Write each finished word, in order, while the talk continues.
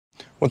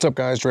What's up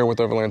guys, Dre with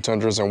Overland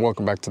Tundras and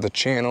welcome back to the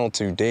channel.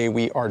 Today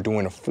we are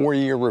doing a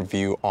 4-year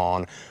review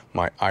on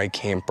my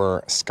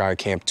Ikamper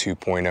Skycamp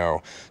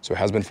 2.0. So it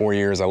has been 4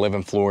 years. I live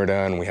in Florida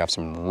and we have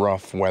some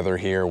rough weather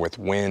here with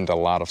wind, a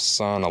lot of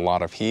sun, a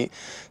lot of heat.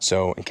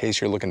 So in case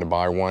you're looking to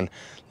buy one,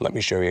 let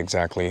me show you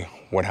exactly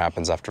what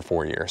happens after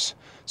 4 years.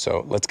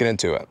 So let's get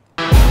into it.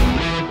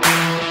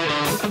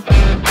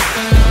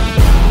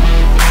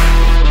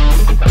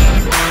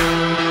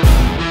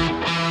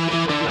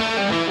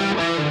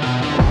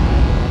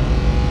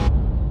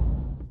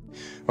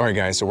 All right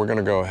guys, so we're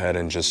gonna go ahead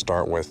and just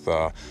start with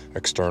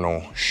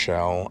external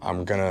shell.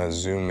 I'm gonna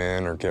zoom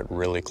in or get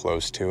really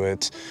close to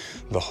it.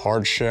 The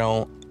hard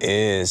shell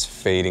is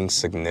fading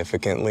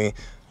significantly.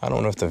 I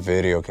don't know if the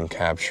video can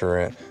capture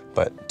it,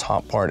 but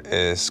top part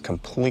is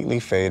completely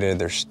faded.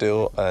 There's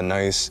still a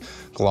nice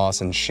gloss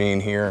and sheen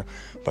here,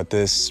 but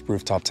this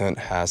rooftop tent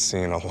has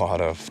seen a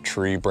lot of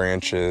tree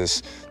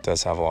branches,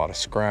 does have a lot of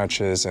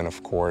scratches, and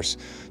of course,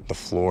 the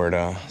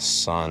Florida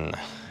sun.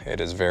 It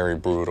is very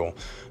brutal.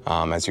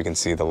 As you can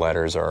see, the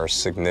letters are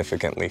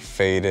significantly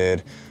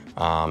faded.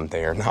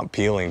 They are not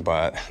peeling,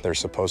 but they're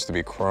supposed to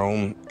be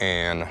chrome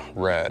and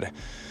red.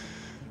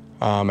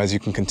 As you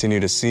can continue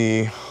to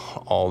see,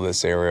 all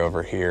this area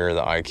over here,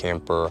 the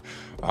Ikamper,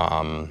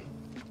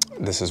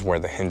 this is where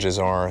the hinges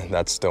are.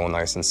 That's still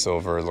nice and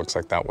silver. It looks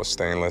like that was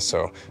stainless,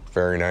 so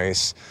very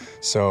nice.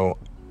 So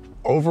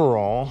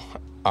overall,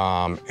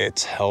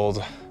 it's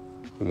held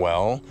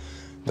well.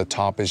 The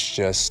top is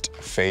just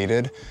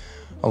faded.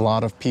 A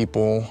lot of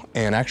people,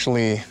 and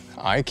actually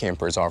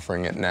Ikamper is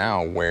offering it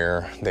now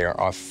where they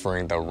are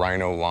offering the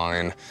Rhino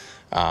line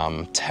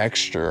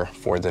texture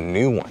for the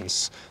new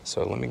ones.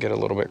 So let me get a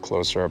little bit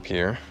closer up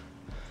here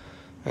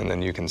and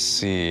then you can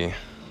see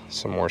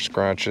some more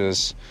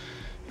scratches.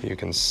 You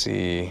can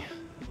see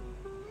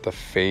the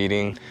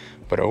fading,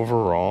 but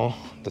overall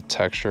the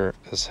texture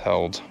is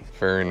held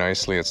very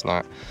nicely. It's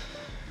not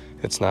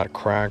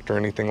cracked or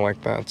anything like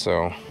that,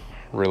 so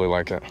really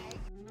like it.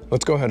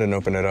 Let's go ahead and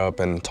open it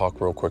up and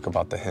talk real quick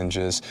about the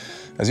hinges.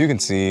 As you can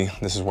see,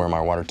 this is where my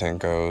water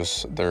tank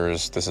goes.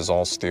 This is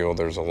all steel.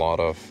 There's a lot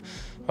of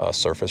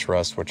surface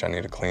rust, which I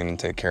need to clean and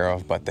take care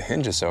of, but the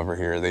hinges over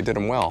here, they did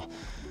them well.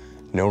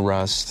 No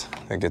rust,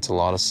 it gets a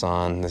lot of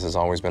sun. This has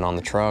always been on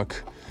the truck.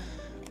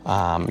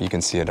 You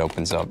can see it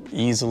opens up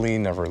easily,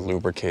 never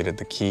lubricated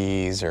the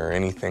keys or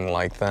anything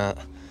like that.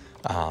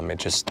 It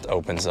just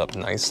opens up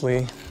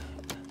nicely,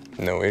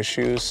 no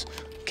issues.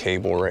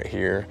 Cable right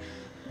here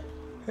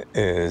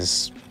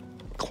is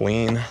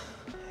clean.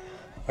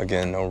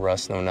 Again, no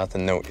rust, no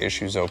nothing, no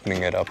issues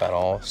opening it up at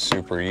all.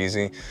 Super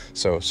easy.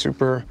 So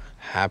super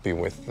happy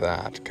with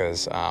that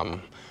because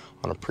on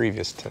a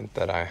previous tent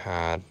that I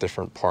had,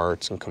 different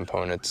parts and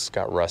components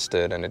got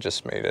rusted and it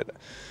just made it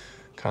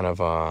kind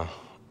of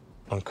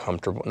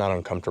uncomfortable, not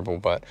uncomfortable,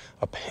 but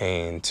a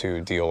pain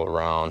to deal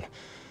around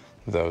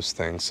those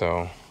things.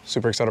 So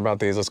super excited about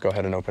these. Let's go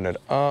ahead and open it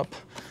up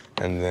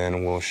and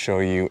then we'll show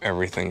you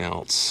everything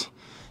else.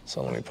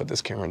 So let me put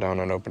this camera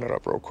down and open it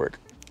up real quick.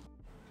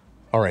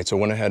 All right, so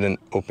went ahead and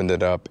opened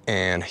it up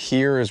and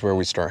here is where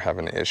we start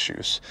having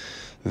issues.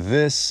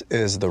 This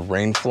is the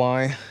rain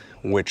fly,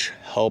 which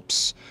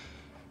helps,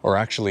 or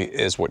actually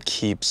is what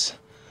keeps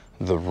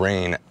the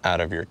rain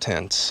out of your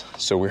tent.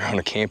 So we were on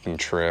a camping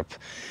trip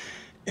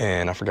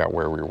and I forgot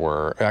where we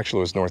were. Actually,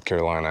 it was North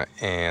Carolina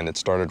and it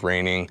started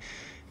raining.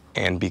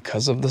 And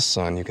because of the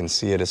sun, you can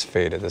see it is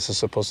faded. This is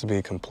supposed to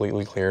be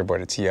completely clear,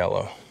 but it's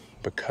yellow.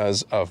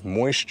 Because of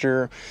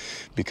moisture,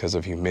 because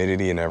of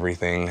humidity and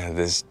everything,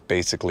 this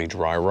basically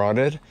dry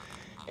rotted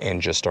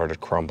and just started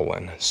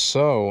crumbling.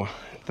 So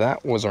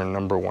that was our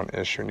 #1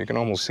 issue. And you can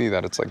almost see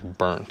that it's like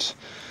burnt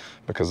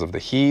because of the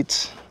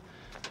heat.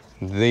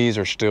 These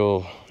are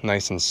still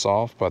nice and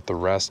soft, but the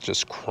rest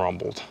just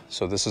crumbled.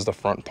 So this is the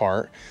front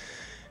part.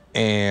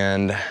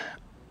 And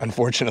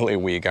unfortunately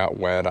we got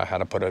wet. I had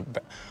to put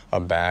a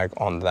bag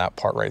on that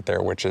part right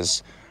there, which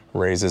is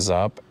raises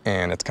up,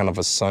 and it's kind of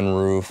a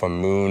sunroof, a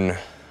moon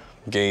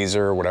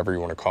gazer, whatever you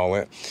want to call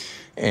it.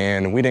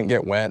 And we didn't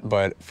get wet,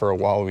 but for a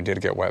while we did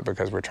get wet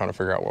because we're trying to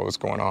figure out what was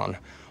going on.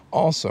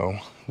 Also,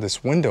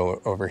 this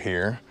window over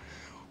here,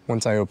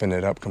 once I open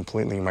it up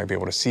completely, you might be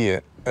able to see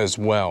it as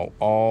well.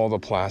 All the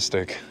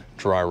plastic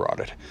dry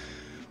rotted.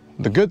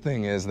 The good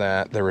thing is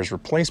that there is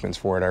replacements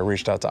for it. I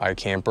reached out to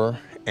Ikamper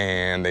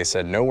and they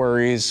said, no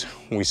worries,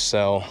 we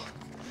sell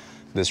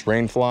this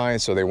rain fly.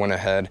 So they went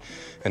ahead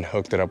and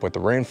hooked it up with the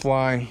rain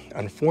fly.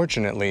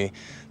 Unfortunately,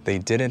 they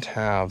didn't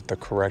have the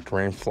correct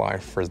rain fly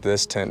for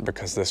this tent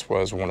because this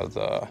was one of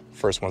the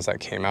first ones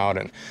that came out,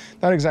 and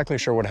not exactly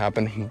sure what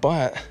happened,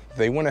 but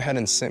they went ahead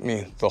and sent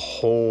me the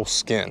whole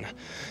skin.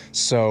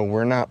 So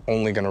we're not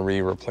only gonna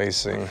be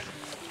replacing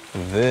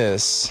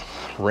this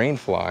rain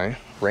fly,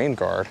 rain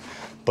guard,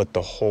 but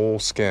the whole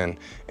skin.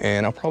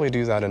 And I'll probably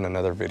do that in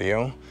another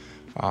video,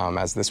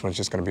 as this one's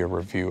just gonna be a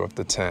review of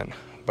the tent.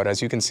 But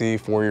as you can see,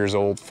 4 years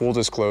old, full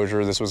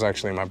disclosure, this was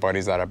actually my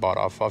buddies that I bought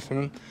off of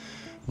him.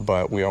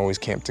 But we always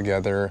camped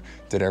together,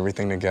 did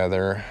everything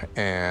together,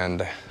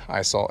 and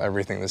I saw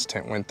everything this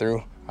tent went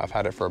through. I've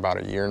had it for about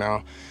a year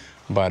now.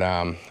 But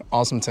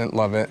awesome tent,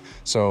 love it.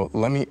 So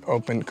let me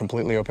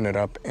completely open it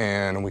up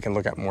and we can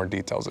look at more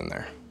details in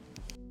there.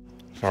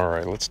 All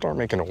right, let's start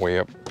making our way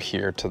up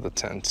here to the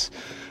tent.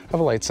 I have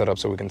a light set up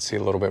so we can see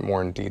a little bit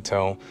more in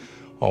detail,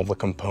 all the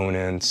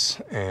components,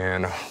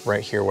 and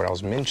right here what I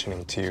was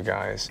mentioning to you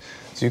guys.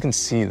 So you can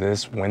see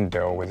this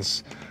window with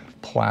this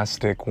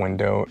plastic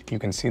window. You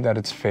can see that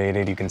it's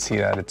faded. You can see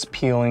that it's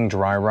peeling,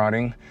 dry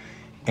rotting.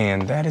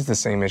 And that is the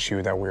same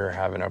issue that we're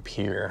having up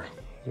here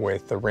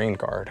with the rain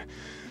guard.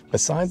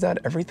 Besides that,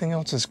 everything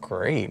else is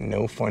great.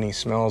 No funny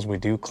smells. We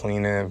do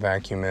clean it,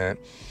 vacuum it,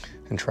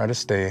 and try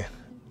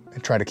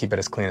to keep it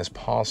as clean as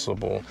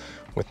possible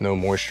with no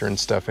moisture and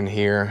stuff in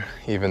here,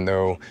 even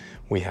though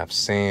we have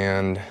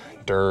sand,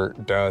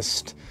 dirt,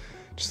 dust,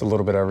 just a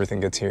little bit of everything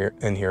gets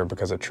in here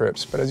because of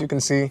trips. But as you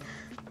can see,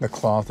 the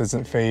cloth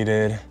isn't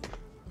faded.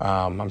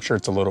 I'm sure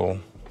it's a little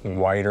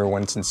whiter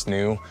once it's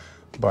new,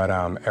 but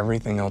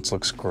everything else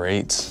looks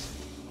great.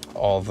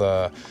 All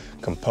the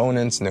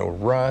components, no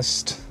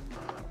rust.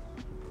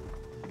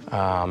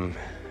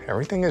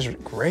 Everything is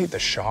great. The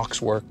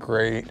shocks work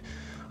great.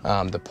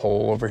 The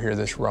pole over here,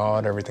 this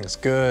rod, everything's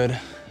good.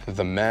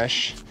 The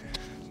mesh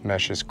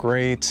is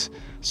great.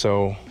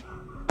 So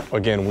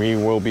again, we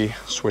will be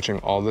switching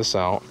all this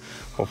out.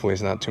 Hopefully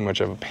it's not too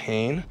much of a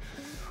pain,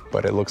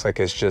 but it looks like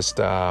it's just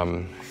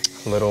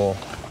little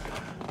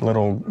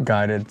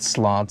guided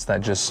slots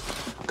that just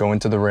go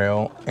into the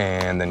rail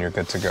and then you're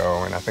good to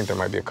go. And I think there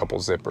might be a couple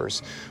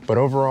zippers. But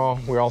overall,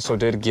 we also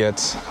did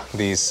get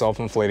these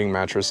self-inflating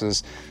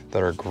mattresses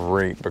that are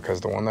great because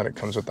the one that it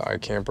comes with the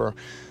Ikamper,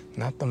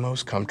 not the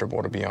most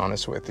comfortable, to be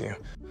honest with you.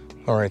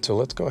 All right, so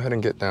let's go ahead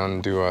and get down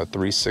and do a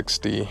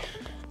 360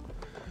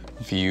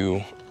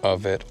 view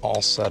of it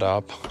all set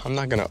up. I'm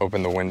not gonna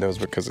open the windows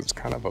because it's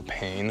kind of a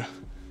pain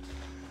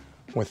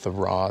with the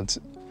rods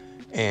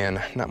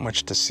and not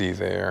much to see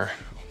there,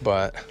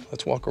 but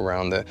let's walk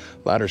around it.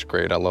 Ladder's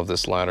great, I love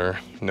this ladder.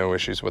 No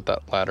issues with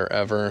that ladder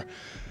ever.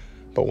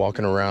 But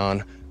walking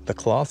around, the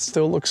cloth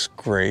still looks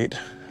great.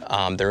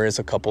 There is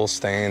a couple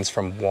stains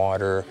from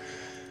water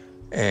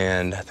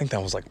and I think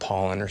that was like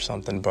pollen or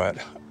something, but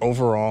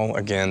overall,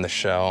 again, the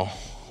shell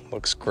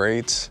looks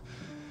great.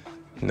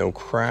 No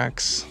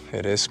cracks,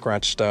 it is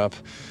scratched up.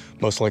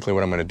 Most likely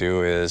what I'm gonna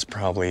do is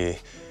probably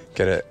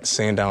get it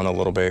sand down a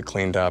little bit,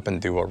 cleaned up,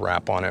 and do a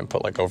wrap on it and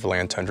put like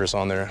Overland Tundras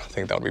on there. I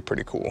think that would be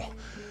pretty cool.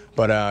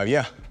 But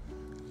yeah,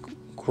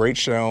 great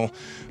shell.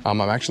 I'm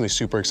actually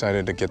super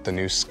excited to get the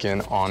new skin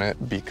on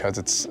it because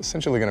it's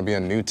essentially gonna be a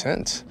new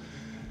tent.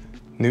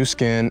 New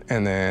skin,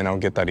 and then I'll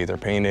get that either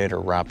painted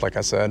or wrapped, like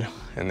I said,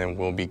 and then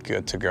we'll be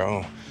good to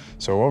go.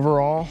 So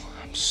overall,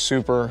 I'm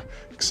super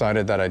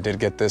excited that I did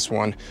get this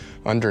one.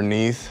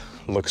 Underneath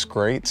looks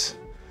great,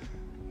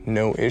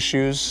 no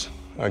issues.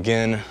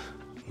 Again,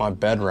 my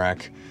bed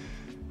rack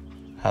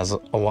has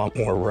a lot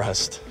more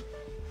rust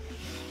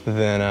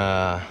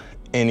than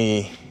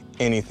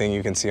anything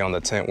you can see on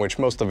the tent, which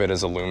most of it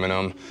is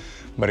aluminum.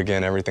 But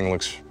again, everything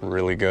looks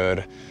really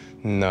good.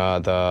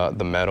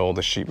 The metal,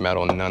 the sheet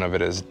metal, none of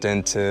it is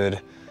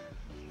dented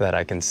that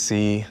I can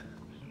see.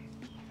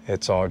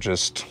 It's all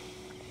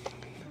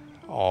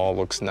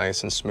looks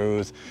nice and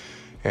smooth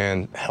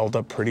and held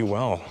up pretty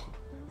well.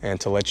 And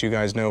to let you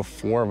guys know,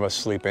 4 of us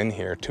sleep in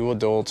here, 2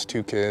 adults,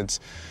 2 kids.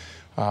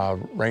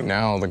 Right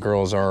now, the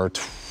girls are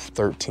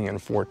 13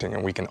 and 14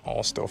 and we can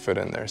all still fit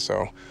in there.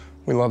 So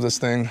we love this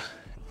thing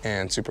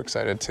and super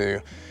excited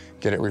to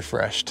get it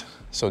refreshed.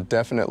 So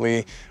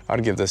definitely,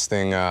 I'd give this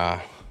thing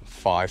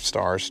 5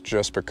 stars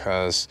just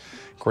because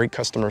great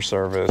customer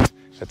service.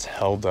 It's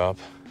held up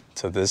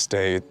to this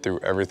day through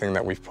everything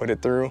that we've put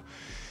it through.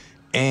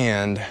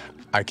 And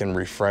I can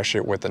refresh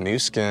it with a new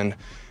skin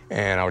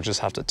and I'll just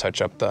have to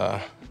touch up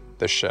the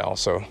shell.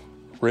 So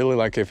really,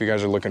 like, if you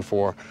guys are looking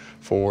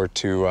forward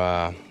to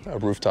a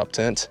rooftop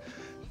tent,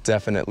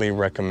 definitely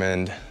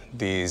recommend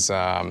these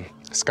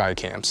sky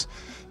camps.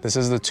 This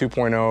is the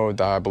 2.0.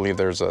 I believe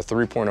there's a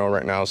 3.0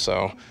 right now,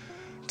 so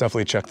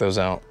definitely check those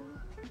out.